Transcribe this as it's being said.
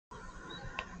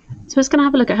So let's going to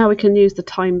have a look at how we can use the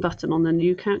time button on the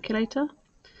new calculator.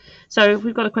 So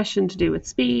we've got a question to do with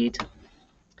speed.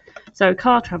 So a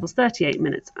car travels 38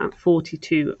 minutes at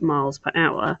 42 miles per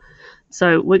hour.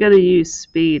 So we're going to use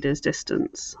speed as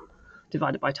distance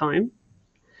divided by time.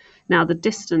 Now the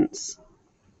distance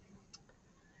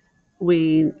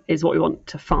is what we want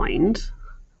to find.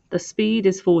 The speed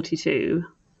is 42,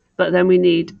 but then we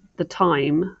need the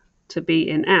time to be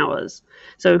in hours.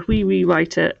 So if we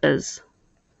rewrite it as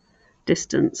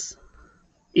distance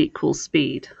equals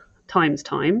speed times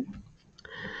time.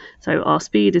 So our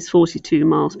speed is 42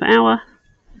 miles per hour.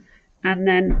 And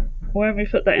then wherever we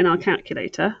put that in our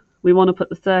calculator, we want to put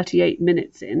the 38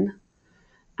 minutes in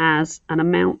as an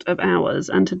amount of hours.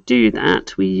 And to do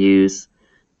that, we use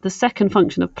the second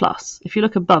function of plus. If you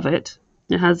look above it,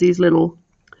 it has these little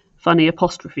funny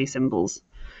apostrophe symbols.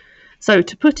 So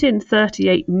to put in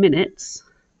 38 minutes,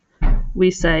 we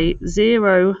say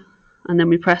 0, and then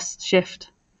we press shift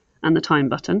and the time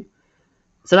button.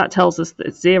 So that tells us that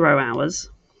it's 0 hours.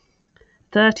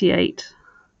 38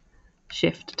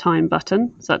 shift time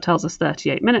button, so that tells us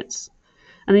 38 minutes.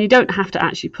 And then you don't have to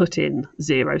actually put in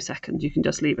 0 seconds, you can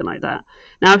just leave it like that.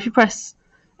 Now if you press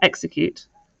execute,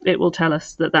 it will tell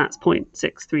us that that's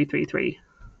 0.6333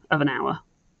 of an hour.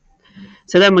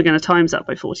 So then we're going to times that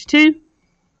by 42,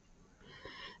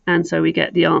 and so we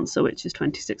get the answer, which is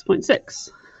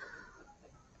 26.6.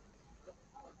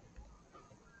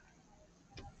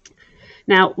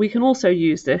 Now we can also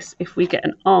use this if we get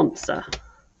an answer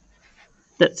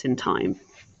that's in time.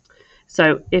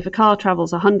 So if a car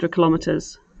travels 100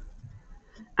 kilometers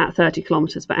at 30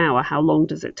 kilometers per hour, how long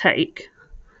does it take?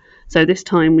 So this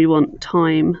time we want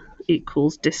time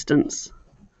equals distance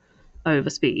over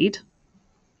speed.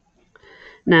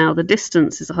 Now the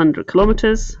distance is 100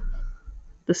 kilometers,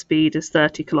 the speed is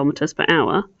 30 kilometers per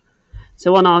hour.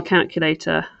 So on our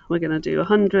calculator, we're going to do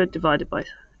 100 divided by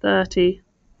 30,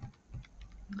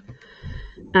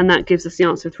 and that gives us the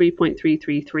answer of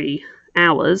 3.333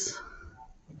 hours.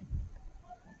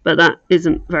 But that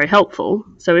isn't very helpful.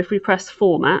 So if we press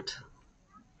format,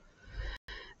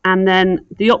 and then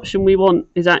the option we want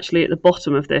is actually at the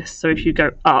bottom of this. So if you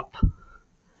go up,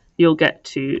 you'll get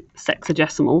to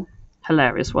sexagesimal,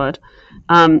 hilarious word.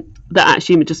 That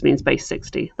actually just means base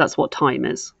 60. That's what time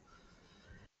is.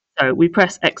 So we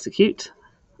press execute,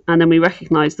 and then we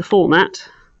recognize the format.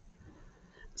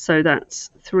 So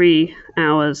that's 3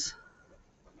 hours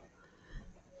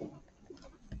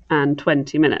and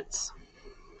 20 minutes.